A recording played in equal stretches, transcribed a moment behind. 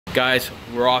Guys,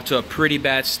 we're off to a pretty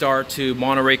bad start to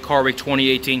Monterey Car Week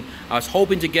 2018. I was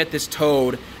hoping to get this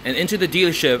towed and into the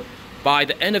dealership by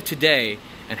the end of today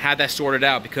and have that sorted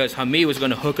out because Hamid was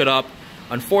going to hook it up.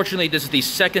 Unfortunately, this is the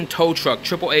second tow truck,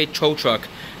 AAA tow truck,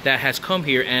 that has come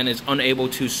here and is unable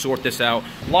to sort this out.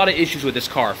 A lot of issues with this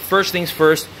car. First things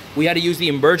first, we had to use the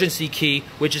emergency key,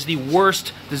 which is the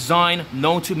worst design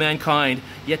known to mankind.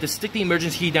 You have to stick the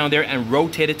emergency key down there and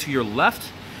rotate it to your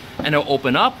left, and it'll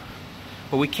open up.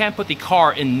 But we can't put the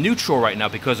car in neutral right now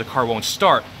because the car won't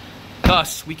start.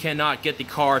 Thus, we cannot get the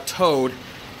car towed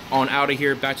on out of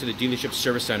here back to the dealership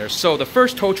service center. So the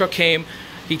first tow truck came.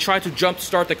 He tried to jump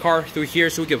start the car through here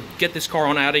so we could get this car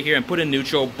on out of here and put it in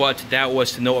neutral, but that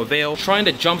was to no avail. Trying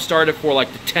to jump start it for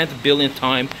like the 10th billionth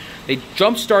time. They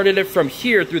jump started it from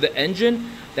here through the engine.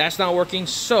 That's not working,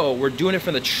 so we're doing it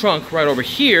from the trunk right over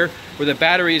here where the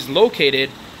battery is located.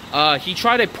 He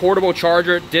tried a portable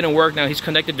charger, didn't work. Now he's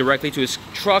connected directly to his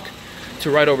truck to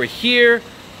right over here.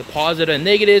 The positive and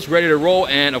negatives ready to roll,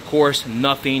 and of course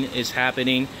nothing is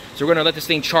happening. So we're gonna let this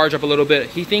thing charge up a little bit.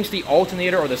 He thinks the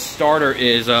alternator or the starter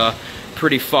is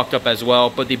pretty fucked up as well,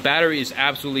 but the battery is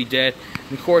absolutely dead.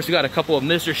 And of course we got a couple of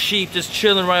Mr. Sheep just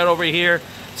chilling right over here.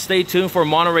 Stay tuned for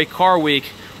Monterey Car Week.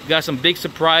 We got some big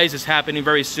surprises happening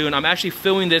very soon. I'm actually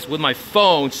filming this with my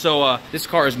phone, so this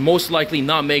car is most likely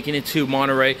not making it to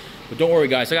Monterey. But don't worry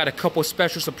guys, I got a couple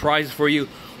special surprises for you.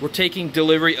 We're taking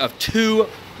delivery of 2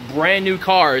 brand new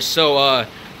cars. So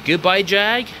goodbye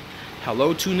Jag,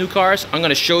 hello 2 new cars. I'm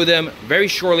gonna show them very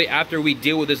shortly after we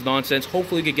deal with this nonsense.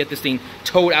 Hopefully we can get this thing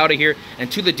towed out of here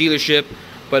and to the dealership.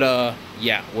 But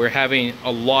yeah, we're having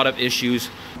a lot of issues.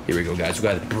 Here we go guys, we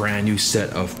got a brand new set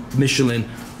of Michelin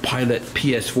Pilot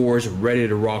PS4s ready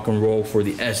to rock and roll for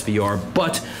the SVR,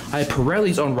 but I have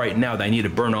Pirellis on right now that I need to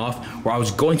burn off, or I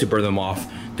was going to burn them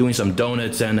off, doing some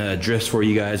donuts and drifts for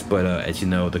you guys, but as you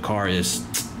know, the car is,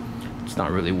 it's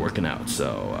not really working out.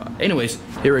 So anyways,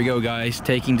 here we go guys,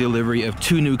 taking delivery of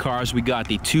 2 new cars. We got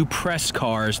the 2 press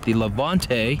cars, the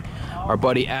Levante. Our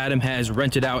buddy Adam has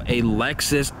rented out a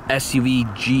Lexus SUV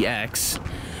GX.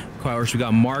 Of course, we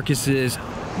got Marcus's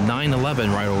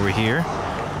 911 right over here.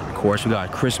 Of course, we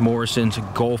got Chris Morrison's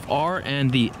Golf R and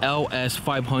the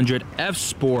LS500 F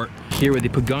Sport. Here with the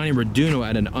Pagani Raduno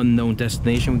at an unknown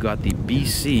destination. We got the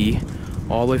BC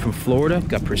all the way from Florida. We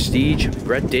got Prestige,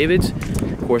 Brett Davids.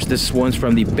 Of course, this one's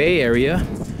from the Bay Area.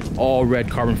 All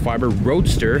red carbon fiber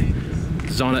Roadster.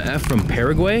 Zonda F from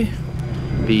Paraguay.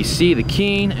 BC, the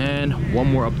Keen, and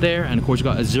one more up there. And of course, we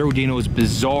got a Zero Dino's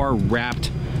Bizarre Wrapped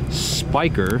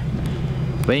Spiker.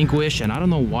 Vanquish, and I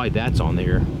don't know why that's on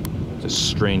there. It's a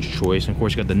strange choice. And of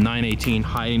course, you got the 918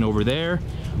 hiding over there.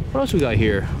 What else we got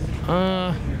here?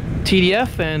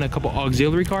 TDF and a couple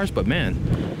auxiliary cars, but man,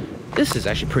 this is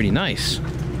actually pretty nice.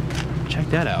 Check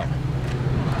that out.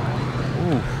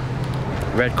 Ooh.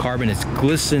 Red carbon is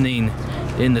glistening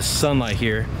in the sunlight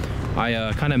here.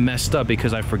 I kind of messed up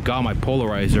because I forgot my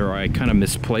polarizer, or I kind of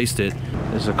misplaced it.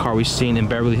 This is a car we've seen in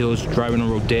Beverly Hills driving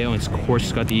on Rodeo, and of course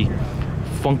it's got the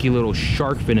funky little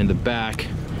shark fin in the back.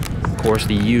 Of course,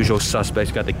 the usual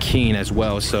suspects got the Keen as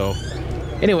well. So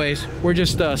anyways, we're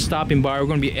just stopping by. We're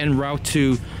going to be en route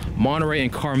to Monterey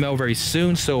and Carmel very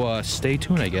soon, so stay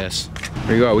tuned, I guess.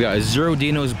 Here we go. We got a Zero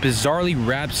Dino's bizarrely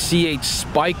wrapped C8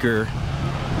 Spiker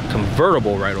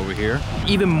convertible right over here.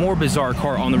 Even more bizarre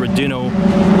car on the Raduno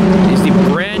is the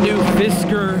brand new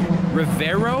Fisker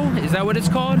Rivero. Is that what it's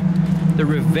called? The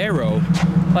Rivero.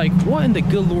 Like, what in the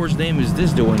good Lord's name is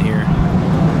this doing here?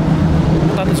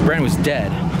 I thought this brand was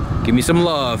dead. Give me some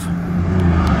love.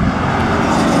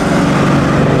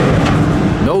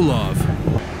 No love.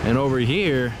 And over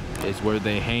here is where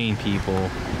they hang people.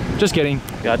 Just kidding.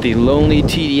 Got the lonely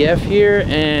TDF here,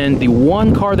 and the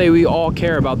one car that we all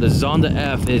care about, the Zonda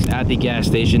F, is at the gas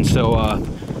station. So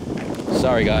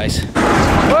sorry guys.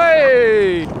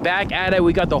 Hey! Back at it.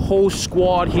 We got the whole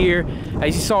squad here.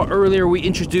 As you saw earlier, we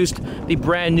introduced the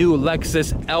brand new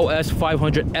Lexus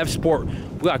LS500 F Sport.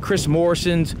 We got Chris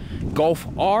Morrison's Golf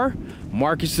R,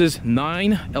 Marcus's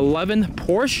 911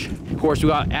 Porsche. Of course, we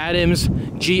got Adam's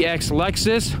GX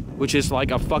Lexus, which is like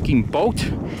a fucking boat.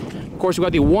 Of course, we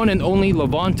got the one and only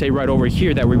Levante right over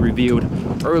here that we reviewed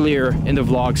earlier in the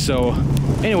vlog. So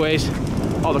anyways,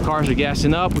 all the cars are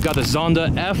gassing up. We got the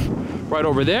Zonda F right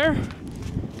over there.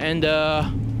 And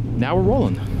now we're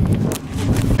rolling.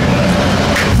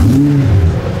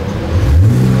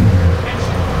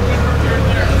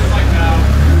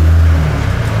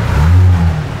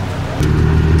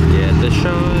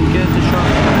 Get the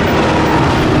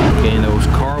shot. Getting those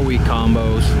car week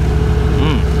combos.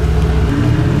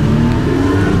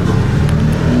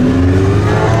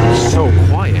 So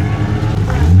quiet.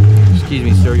 Excuse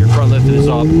me, sir, your front lift is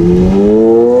off. up.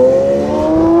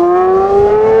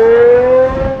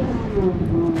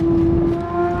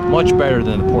 Much better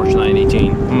than the Porsche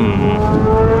 918.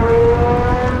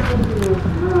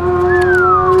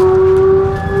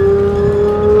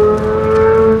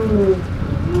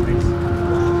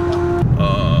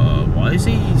 Why is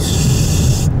he?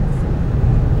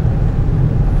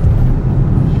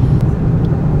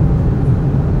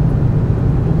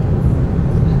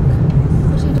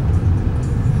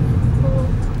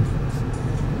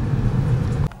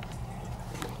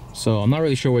 So I'm not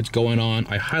really sure what's going on.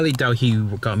 I highly doubt he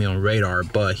got me on radar,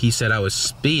 but he said I was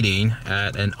speeding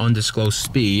at an undisclosed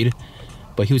speed,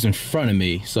 but he was in front of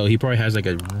me. So he probably has like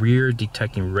a rear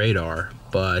detecting radar,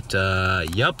 but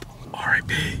yep, RIP.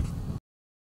 Do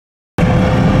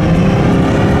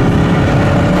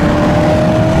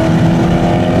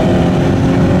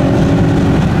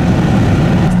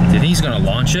you think he's gonna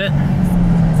launch it?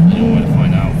 There's no way to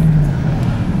find out.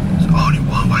 There's only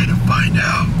one way to find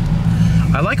out.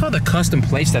 I like all the custom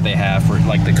plates that they have for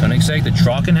like the Koenigsegg. The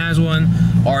Trocken has one,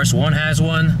 RS1 has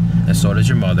one, and so does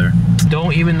your mother.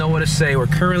 Don't even know what to say. We're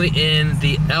currently in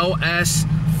the LS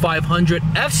 500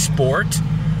 F Sport,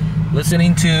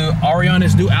 listening to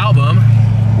Ariana's new album.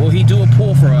 Will he do a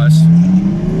pull for us?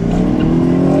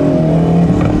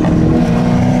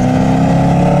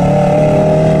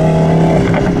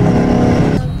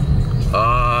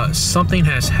 Something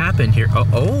has happened here.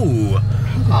 Oh.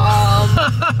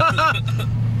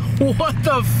 What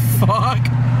the fuck?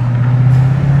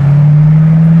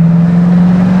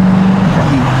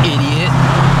 You idiot.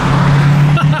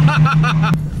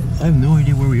 I have no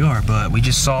idea where we are, but we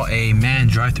just saw a man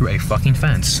drive through a fucking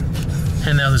fence.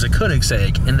 And now there's a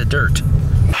Koenigsegg in the dirt.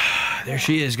 There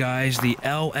she is, guys. The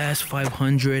LS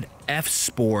 500 F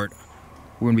Sport.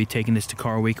 We're gonna be taking this to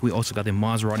Car Week. We also got the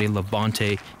Maserati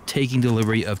Levante taking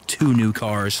delivery of 2 new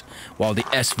cars, while the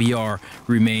SVR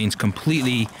remains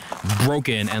completely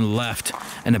broken and left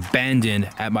and abandoned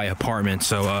at my apartment.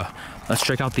 So let's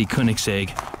check out the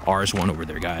Koenigsegg RS1 over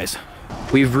there, guys.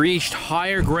 We've reached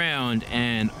higher ground,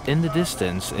 and in the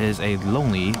distance is a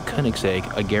lonely Koenigsegg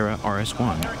Agera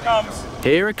RS1. Here it comes.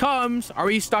 Here it comes. Are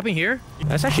we stopping here?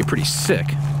 That's actually pretty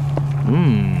sick.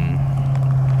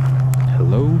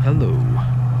 Hello, hello.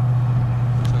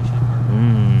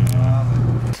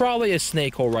 Probably a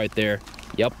snake hole right there.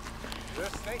 Yep.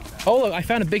 Oh look, I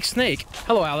found a big snake.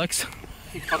 Hello, Alex.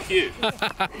 Fuck you.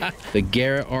 The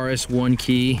Garrett RS1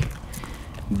 key.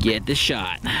 Get the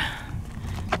shot.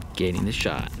 Getting the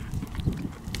shot.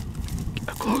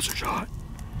 A closer shot.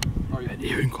 An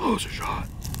even closer shot.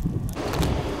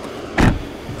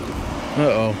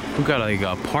 Uh-oh. We've got like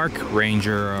a park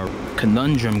ranger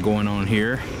conundrum going on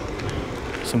here.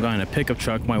 Some guy in a pickup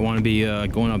truck might want to be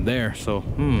going up there, so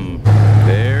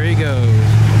there he goes.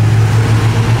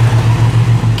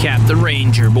 Cap the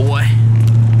Ranger, boy.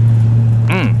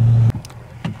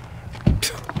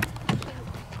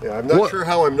 Yeah, I'm not sure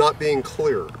how I'm not being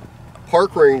clear.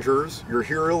 Park rangers, you're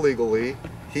here illegally,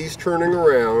 he's turning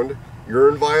around, you're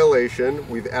in violation,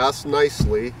 we've asked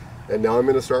nicely, and now I'm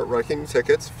going to start writing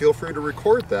tickets. Feel free to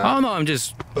record that. Oh no, I'm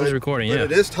just recording, yeah.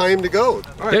 But it is time to go. All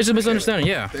right, there's a misunderstanding,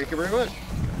 yeah. Thank you very much.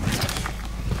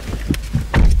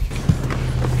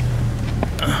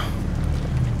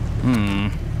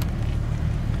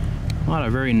 Not a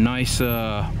very nice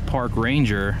park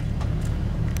ranger.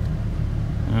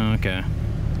 Okay.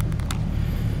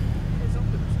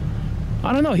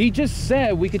 I don't know. He just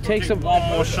said we could take some. One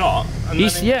more shot. He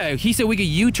said we could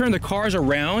U-turn the cars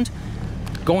around,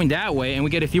 going that way, and we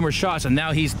get a few more shots. And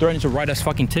now he's threatening to write us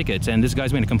fucking tickets, and this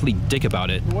guy's being a complete dick about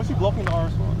it. What's he blocking the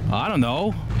RS1? I don't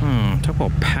know. Talk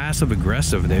about passive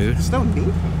aggressive, dude. It's no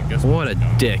need. What a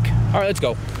dick. All right, let's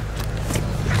go.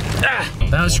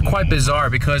 That was quite bizarre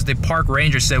because the park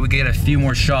ranger said we could get a few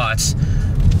more shots,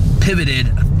 pivoted,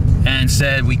 and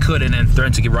said we couldn't, and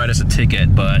threatened to write us a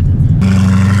ticket, but.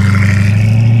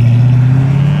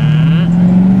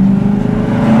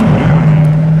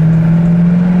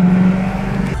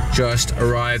 Just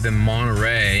arrived in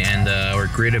Monterey, and we're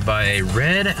greeted by a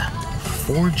red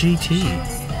Ford GT.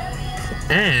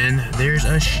 And there's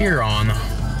a Chiron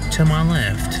to my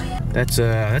left. That's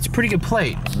a pretty good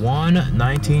plate.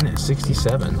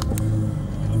 1967.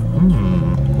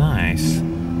 Nice.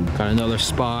 Got another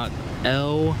spot.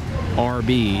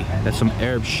 LRB. That's some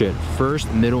Arab shit. First,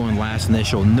 middle, and last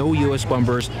initial. No US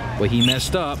bumpers, but he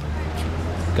messed up.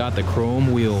 Got the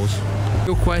chrome wheels.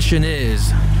 The real question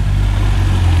is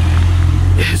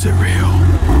it real?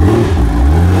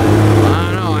 I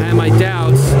don't know, I had my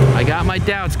doubts. I got my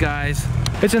doubts, guys.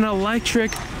 It's an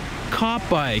electric cop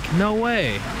bike. No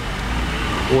way.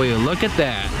 Will you look at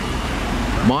that?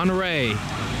 Monterey,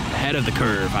 ahead of the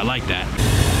curve. I like that.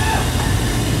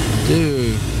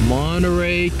 Dude,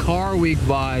 Monterey Car Week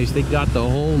vibes. They got the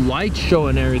whole light show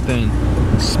and everything.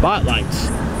 Spotlights.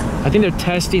 I think they're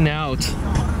testing out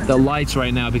the lights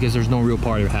right now because there's no real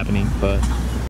party happening, but